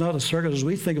circus is not a circus as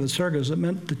we think of a circus. It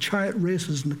meant the chariot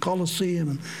races and the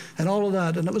Colosseum and all of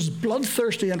that. And it was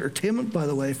bloodthirsty entertainment, by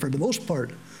the way, for the most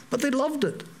part. But they loved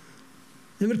it.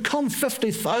 They would come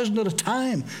 50,000 at a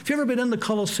time. Have you ever been in the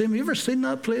Colosseum? Have you ever seen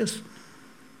that place?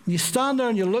 You stand there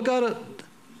and you look at it,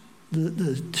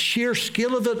 the sheer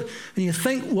scale of it, and you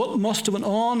think what must have went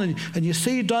on, and you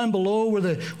see down below where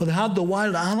they had the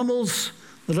wild animals,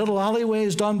 the little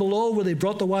alleyways down below where they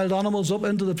brought the wild animals up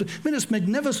into the... I mean, it's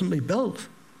magnificently built.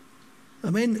 I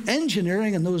mean,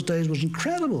 engineering in those days was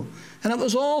incredible. And it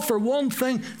was all for one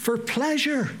thing, for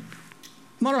pleasure.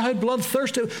 No matter how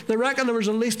bloodthirsty, they reckon there was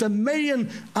at least 1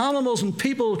 million animals and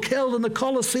people killed in the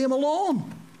Colosseum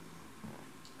alone.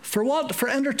 For what? For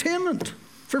entertainment,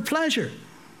 for pleasure.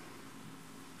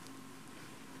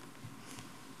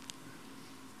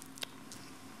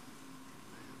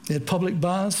 They had public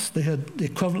baths, they had the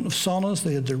equivalent of saunas,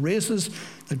 they had the races,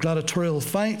 the gladiatorial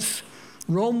fights.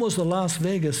 Rome was the Las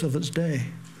Vegas of its day.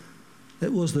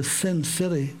 It was the sin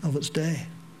city of its day.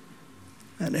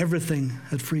 And everything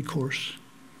had free course.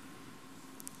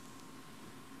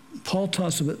 Paul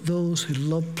talks about those who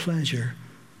love pleasure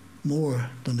more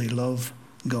than they love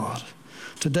God.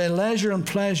 Today, leisure and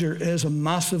pleasure is a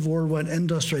massive worldwide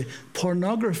industry.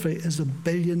 Pornography is a $1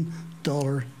 billion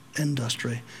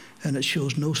industry. And it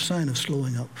shows no sign of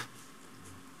slowing up.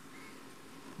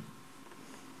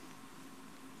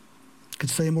 I could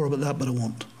say more about that, but I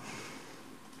won't.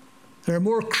 There are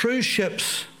more cruise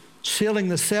ships sailing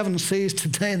the 7 seas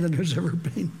today than there's ever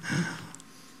been.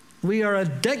 We are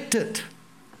addicted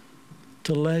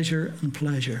to leisure and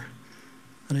pleasure.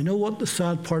 And I know what the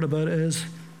sad part about it is.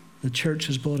 The church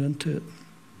has bought into it.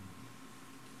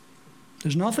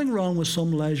 There's nothing wrong with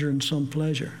some leisure and some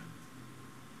pleasure.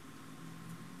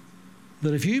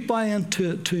 But if you buy into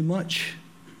it too much,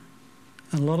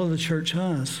 and a lot of the church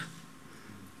has,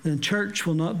 then church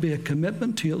will not be a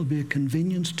commitment to you, it will be a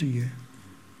convenience to you.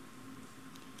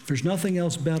 If there's nothing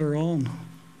else better on,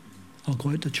 I'll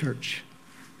go out to church.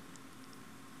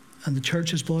 And the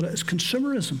church has bought it. It's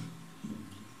consumerism.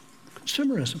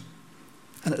 Consumerism.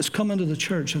 And it's come into the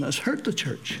church and it's hurt the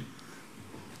church.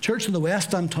 Church in the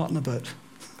West I'm talking about.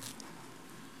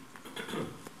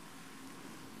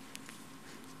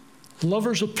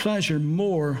 Lovers of pleasure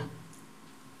more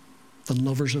than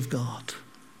lovers of God.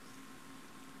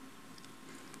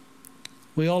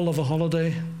 We all love a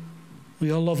holiday.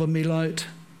 We all love a meal out.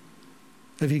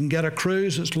 If you can get a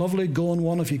cruise, it's lovely. Go on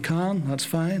one if you can. That's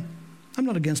fine. I'm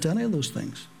not against any of those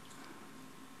things.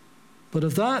 But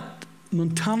if that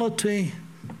mentality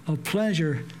of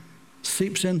pleasure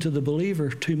seeps into the believer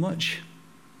too much,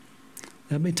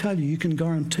 let me tell you, you can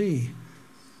guarantee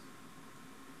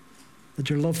that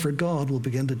your love for God will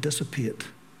begin to dissipate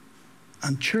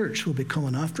and church will become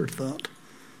an afterthought.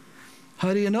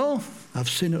 How do you know? I've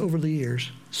seen it over the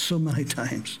years so many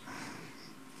times.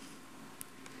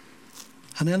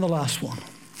 And then the last one.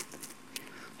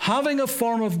 Having a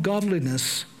form of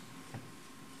godliness,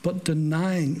 but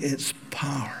denying its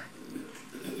power.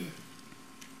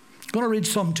 I'm going to read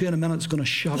something to you in a minute that's going to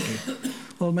shock you.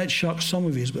 Well, it might shock some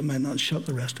of you, but it might not shock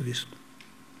the rest of you.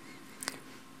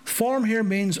 Form here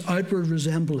means outward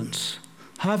resemblance.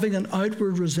 Having an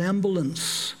outward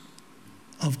resemblance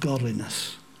of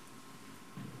godliness,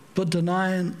 but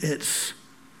denying its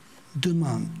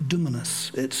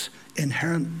dunamis, its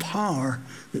inherent power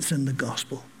that's in the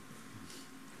gospel.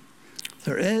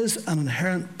 There is an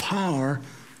inherent power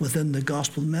within the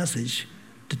gospel message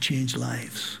to change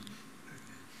lives.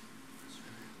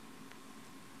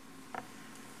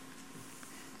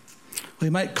 We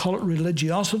might call it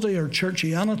religiosity or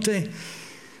churchianity.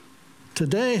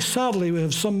 Today, sadly, we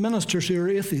have some ministers who are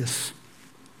atheists.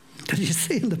 Did you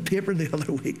see in the paper the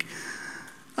other week?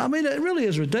 I mean, it really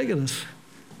is ridiculous.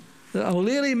 A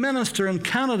lady minister in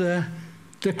Canada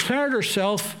declared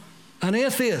herself an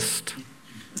atheist.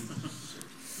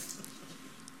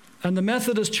 And the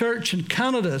Methodist Church in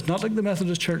Canada, it's not like the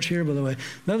Methodist Church here, by the way,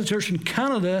 Methodist Church in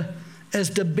Canada is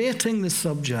debating the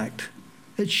subject.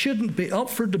 It shouldn't be up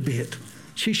for debate.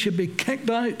 She should be kicked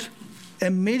out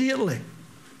immediately,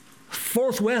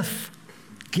 forthwith.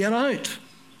 Get out.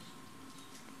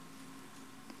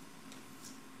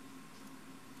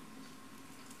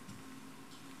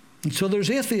 And so there's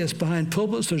atheists behind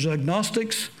pulpits, there's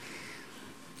agnostics,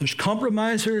 there's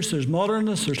compromisers, there's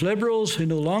modernists, there's liberals who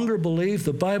no longer believe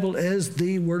the Bible is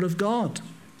the Word of God,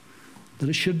 that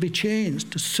it should be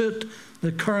changed to suit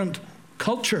the current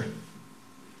culture.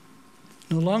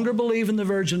 No longer believe in the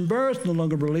virgin birth, no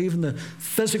longer believe in the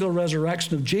physical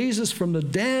resurrection of Jesus from the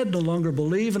dead, no longer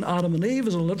believe in Adam and Eve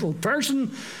as a literal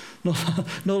person,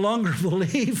 no longer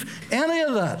believe any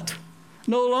of that.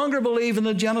 No longer believe in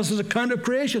the Genesis account of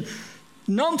creation.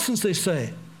 Nonsense, they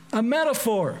say. A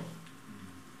metaphor,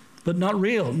 but not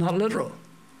real, not literal.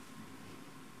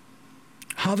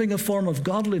 Having a form of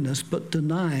godliness, but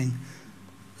denying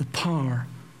the power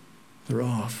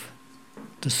thereof.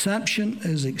 Deception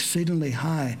is exceedingly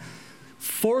high.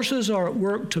 Forces are at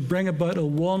work to bring about a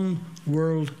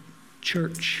one-world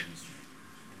church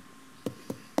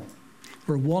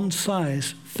where one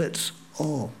size fits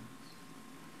all.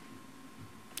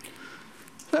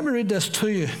 Let me read this to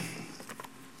you.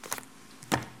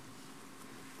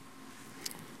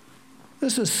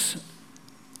 This is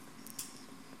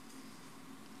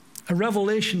a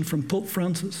revelation from Pope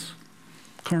Francis,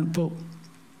 current Pope.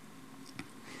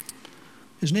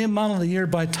 He's named Man of the Year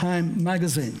by Time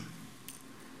magazine.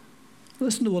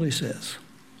 Listen to what he says.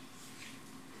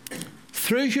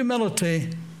 Through humility,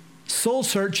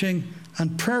 soul-searching,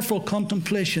 and prayerful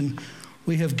contemplation,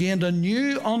 we have gained a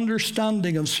new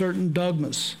understanding of certain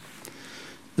dogmas.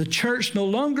 The church no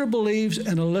longer believes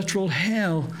in a literal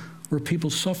hell where people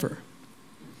suffer.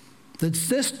 That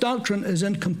this doctrine is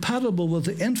incompatible with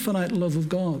the infinite love of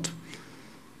God.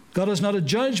 God is not a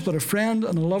judge, but a friend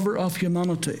and a lover of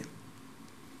humanity.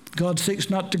 God seeks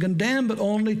not to condemn, but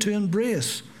only to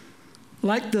embrace.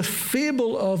 Like the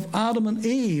fable of Adam and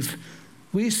Eve,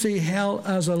 we see hell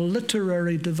as a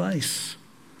literary device.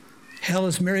 Hell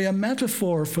is merely a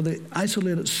metaphor for the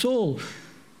isolated soul,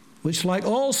 which, like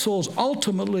all souls,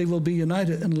 ultimately will be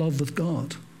united in love with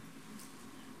God.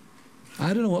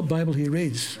 I don't know what Bible he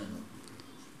reads.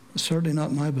 It's certainly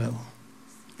not my Bible.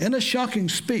 In a shocking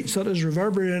speech that is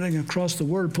reverberating across the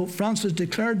world, Pope Francis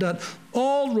declared that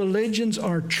all religions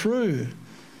are true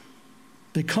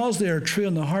because they are true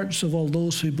in the hearts of all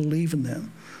those who believe in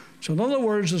them. So in other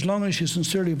words, as long as you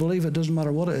sincerely believe it, doesn't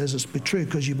matter what it is, it's be true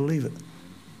because you believe it.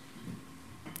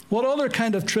 What other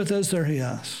kind of truth is there, he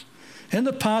asks? In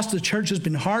the past, the church has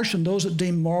been harsh on those that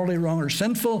deem morally wrong or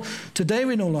sinful. Today,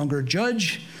 we no longer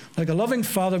judge. Like a loving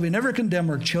father, we never condemn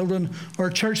our children. Our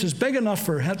church is big enough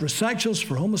for heterosexuals,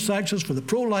 for homosexuals, for the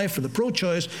pro-life, for the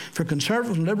pro-choice, for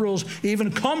conservatives and liberals.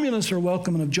 Even communists are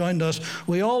welcome and have joined us.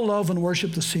 We all love and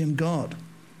worship the same God.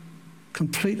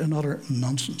 Complete and utter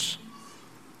nonsense.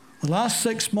 The last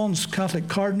 6 months, Catholic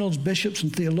cardinals, bishops,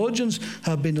 and theologians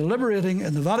have been deliberating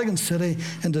in the Vatican City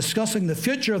and discussing the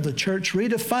future of the church,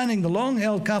 redefining the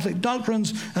long-held Catholic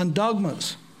doctrines and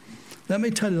dogmas. Let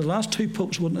me tell you, the last 2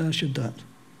 popes wouldn't have issued that.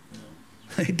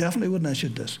 He definitely wouldn't have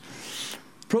issued this.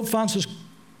 Pope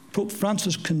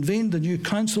Francis convened the new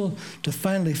council to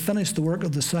finally finish the work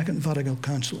of the Second Vatican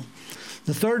Council.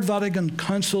 The Third Vatican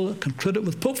Council concluded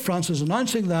with Pope Francis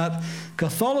announcing that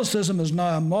Catholicism is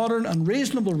now a modern and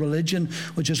reasonable religion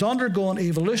which has undergone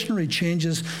evolutionary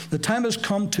changes. The time has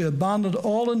come to abandon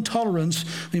all intolerance.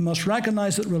 We must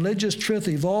recognize that religious truth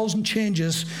evolves and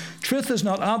changes. Truth is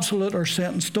not absolute or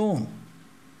set in stone.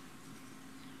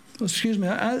 Excuse me,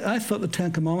 I thought the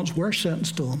Ten Commandments were set in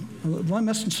stone. Am I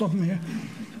missing something here?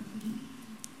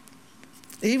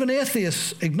 Even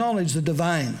atheists acknowledge the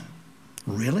divine.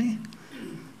 Really?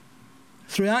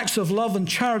 Through acts of love and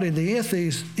charity, the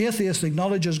atheist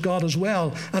acknowledges God as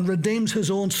well and redeems his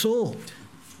own soul.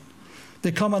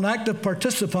 Become an active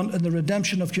participant in the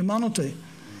redemption of humanity.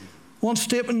 One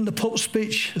statement in the Pope's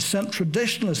speech has sent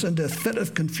traditionalists into a fit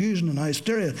of confusion and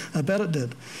hysteria. I bet it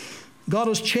did. God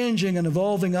is changing and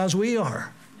evolving as we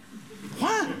are.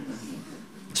 What?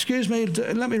 Excuse me,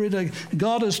 let me read it.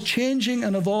 God is changing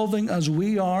and evolving as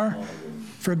we are,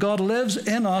 for God lives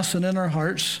in us and in our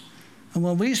hearts. And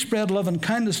when we spread love and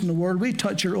kindness in the world, we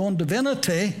touch our own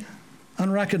divinity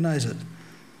and recognize it.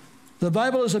 The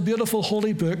Bible is a beautiful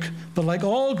holy book, but like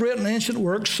all great and ancient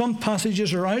works, some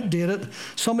passages are outdated.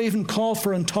 Some even call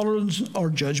for intolerance or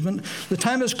judgment. The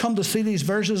time has come to see these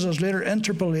verses as later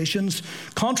interpolations,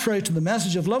 contrary to the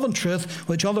message of love and truth,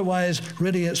 which otherwise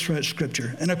radiates throughout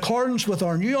Scripture. In accordance with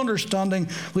our new understanding,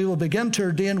 we will begin to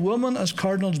ordain women as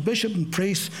cardinals, bishops, and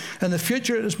priests. In the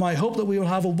future, it is my hope that we will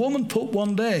have a woman pope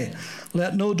one day.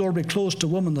 Let no door be closed to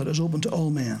woman that is open to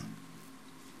all men.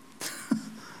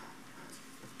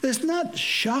 Isn't that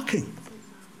shocking?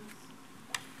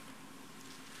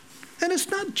 And it's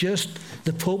not just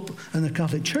the Pope and the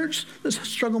Catholic Church that's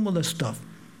struggling with this stuff.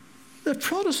 The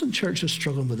Protestant Church is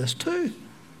struggling with this too.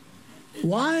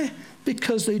 Why?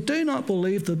 Because they do not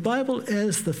believe the Bible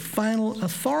is the final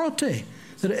authority,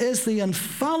 that it is the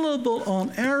infallible,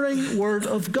 unerring Word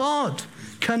of God,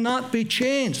 cannot be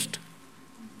changed.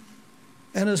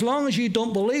 And as long as you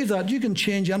don't believe that, you can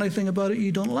change anything about it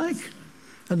you don't like.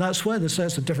 And that's why they say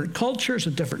it's a different culture, it's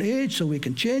a different age, so we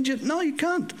can change it. No, you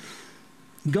can't.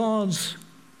 God's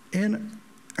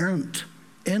inerrant,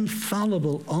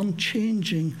 infallible,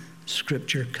 unchanging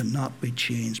Scripture cannot be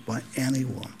changed by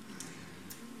anyone.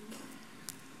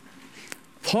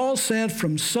 Paul said,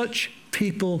 from such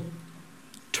people,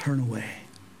 turn away.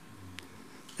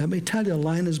 Let me tell you, a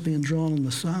line is being drawn in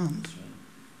the sand.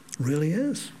 It really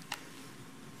is.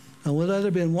 And we'll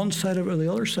either be on one side of it or the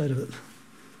other side of it.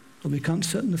 But we can't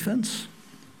sit in the fence.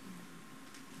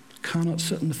 Cannot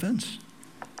sit in the fence.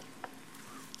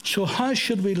 So how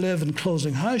should we live in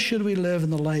closing? How should we live in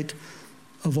the light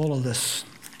of all of this?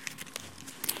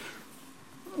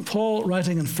 Paul,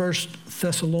 writing in 1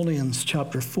 Thessalonians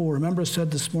chapter 4, remember I said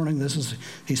this morning this is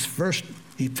his first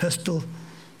epistle,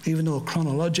 even though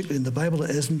chronologically in the Bible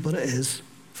it isn't, but it is.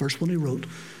 First one he wrote.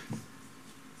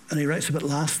 And he writes about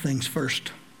last things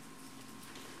first.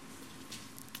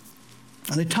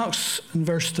 And he talks in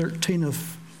verse 13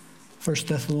 of 1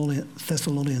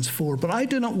 Thessalonians 4. But I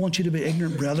do not want you to be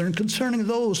ignorant, brethren, concerning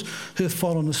those who have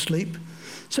fallen asleep,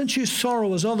 since you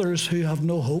sorrow as others who have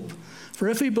no hope. For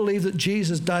if we believe that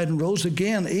Jesus died and rose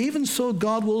again, even so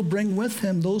God will bring with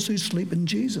him those who sleep in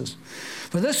Jesus.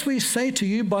 For this we say to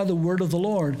you by the word of the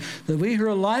Lord, that we who are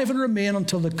alive and remain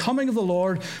until the coming of the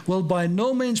Lord will by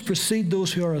no means precede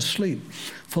those who are asleep.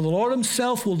 For the Lord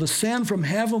himself will descend from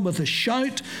heaven with a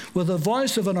shout, with the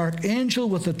voice of an archangel,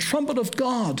 with the trumpet of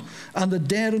God, and the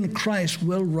dead in Christ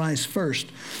will rise first.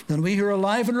 Then we who are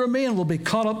alive and remain will be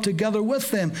caught up together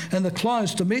with them in the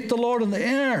clouds to meet the Lord in the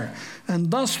air,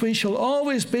 and thus we shall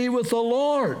always be with the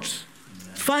Lord.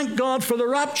 Thank God for the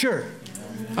rapture.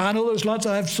 I know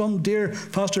I have some dear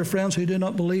pastor friends who do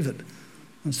not believe it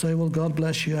and say, well, God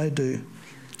bless you, I do.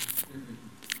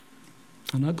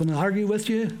 I'm not going to argue with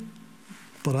you,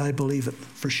 but I believe it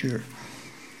for sure.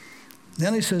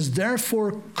 Then he says,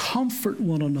 therefore comfort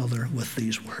one another with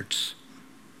these words.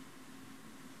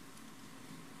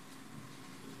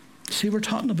 See, we're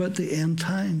talking about the end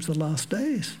times, the last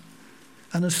days.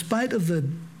 And in spite of the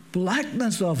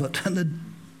blackness of it and the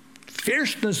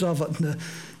fierceness of it and the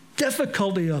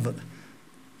difficulty of it,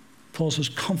 Paul says,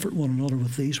 comfort one another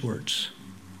with these words.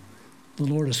 The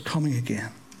Lord is coming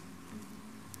again.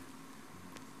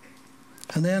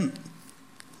 And then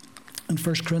in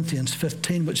 1 Corinthians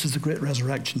 15, which is the great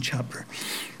resurrection chapter,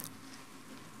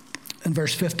 in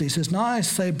verse 50, he says, now I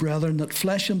say, brethren, that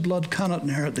flesh and blood cannot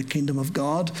inherit the kingdom of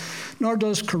God, nor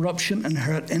does corruption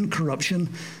inherit incorruption.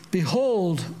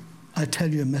 Behold, I tell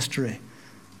you a mystery.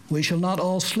 We shall not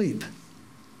all sleep,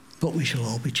 but we shall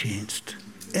all be changed.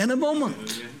 In a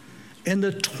moment, in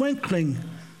the twinkling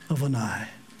of an eye.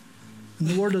 And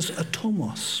the word is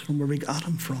atomos, from where we got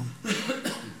him from.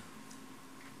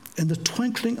 In the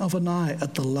twinkling of an eye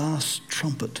at the last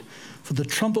trumpet. For the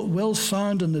trumpet will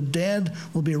sound, and the dead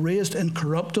will be raised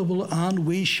incorruptible, and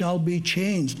we shall be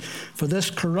changed. For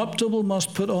this corruptible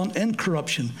must put on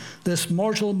incorruption. This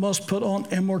mortal must put on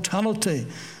immortality.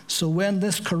 So when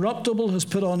this corruptible has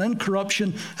put on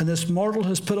incorruption, and this mortal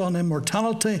has put on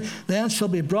immortality, then shall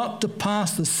be brought to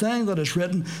pass the saying that is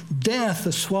written, death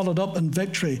is swallowed up in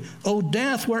victory. O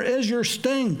death, where is your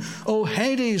sting? O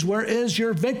Hades, where is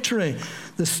your victory?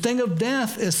 The sting of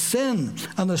death is sin,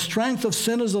 and the strength of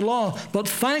sin is the law. But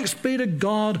thanks be to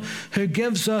God who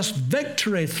gives us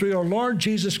victory through our Lord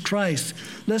Jesus Christ.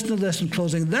 Listen to this in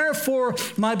closing. Therefore,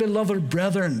 my beloved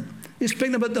brethren, he's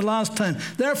speaking about the last time.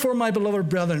 Therefore, my beloved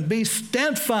brethren, be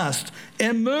steadfast,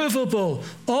 immovable,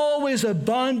 always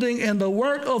abounding in the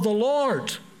work of the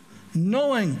Lord,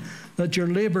 knowing that your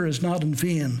labor is not in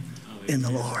vain in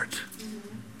the Lord.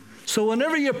 So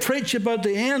whenever you preach about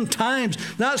the end times,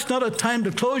 that's not a time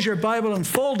to close your Bible and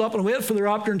fold up and wait for the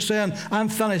rapture and saying, I'm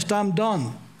finished, I'm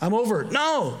done, I'm over.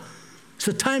 No, it's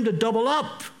a time to double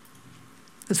up.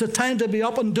 It's a time to be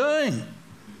up and doing.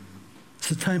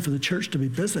 It's a time for the church to be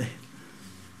busy.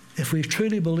 If we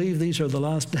truly believe these are the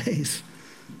last days,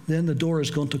 then the door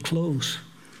is going to close.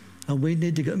 And we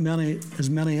need to get as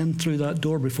many in through that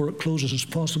door before it closes as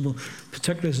possible,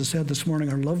 particularly, as I said this morning,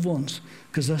 our loved ones,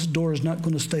 because this door is not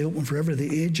going to stay open forever.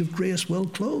 The age of grace will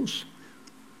close.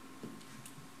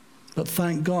 But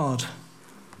thank God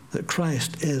that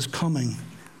Christ is coming,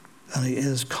 and he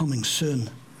is coming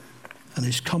soon. And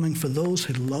he's coming for those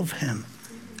who love him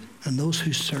and those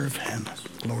who serve him.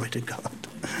 Glory to God.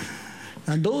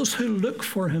 And those who look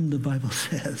for him, the Bible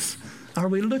says. Are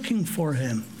we looking for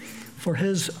him? For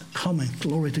his coming.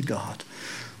 Glory to God.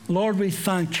 Lord, we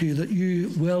thank you that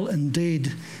you will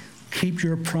indeed keep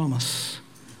your promise.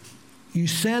 You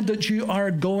said that you are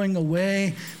going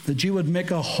away, that you would make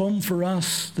a home for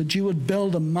us, that you would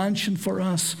build a mansion for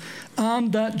us,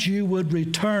 and that you would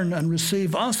return and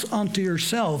receive us unto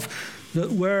yourself,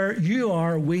 that where you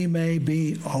are, we may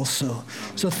be also.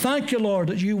 So thank you, Lord,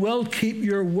 that you will keep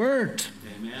your word.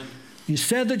 Amen. You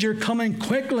said that you're coming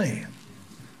quickly.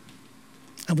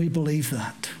 And we believe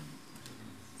that.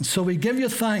 And so we give you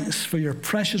thanks for your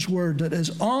precious word that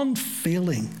is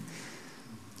unfailing.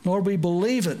 Lord, we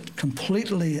believe it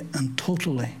completely and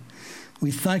totally.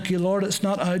 We thank you, Lord, it's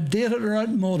not outdated or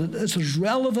outmoded. It's as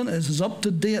relevant, it's as up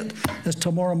to date as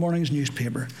tomorrow morning's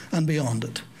newspaper and beyond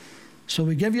it. So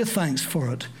we give you thanks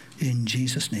for it in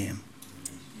Jesus' name.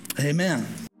 Amen.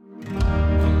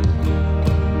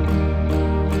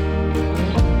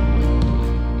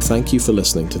 Thank you for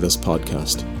listening to this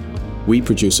podcast. We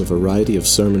produce a variety of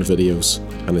sermon videos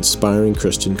and inspiring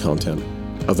Christian content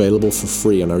available for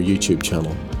free on our YouTube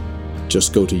channel.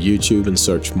 Just go to YouTube and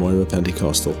search Moira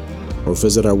Pentecostal, or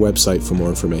visit our website for more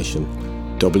information,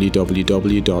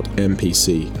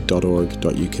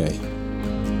 www.mpc.org.uk.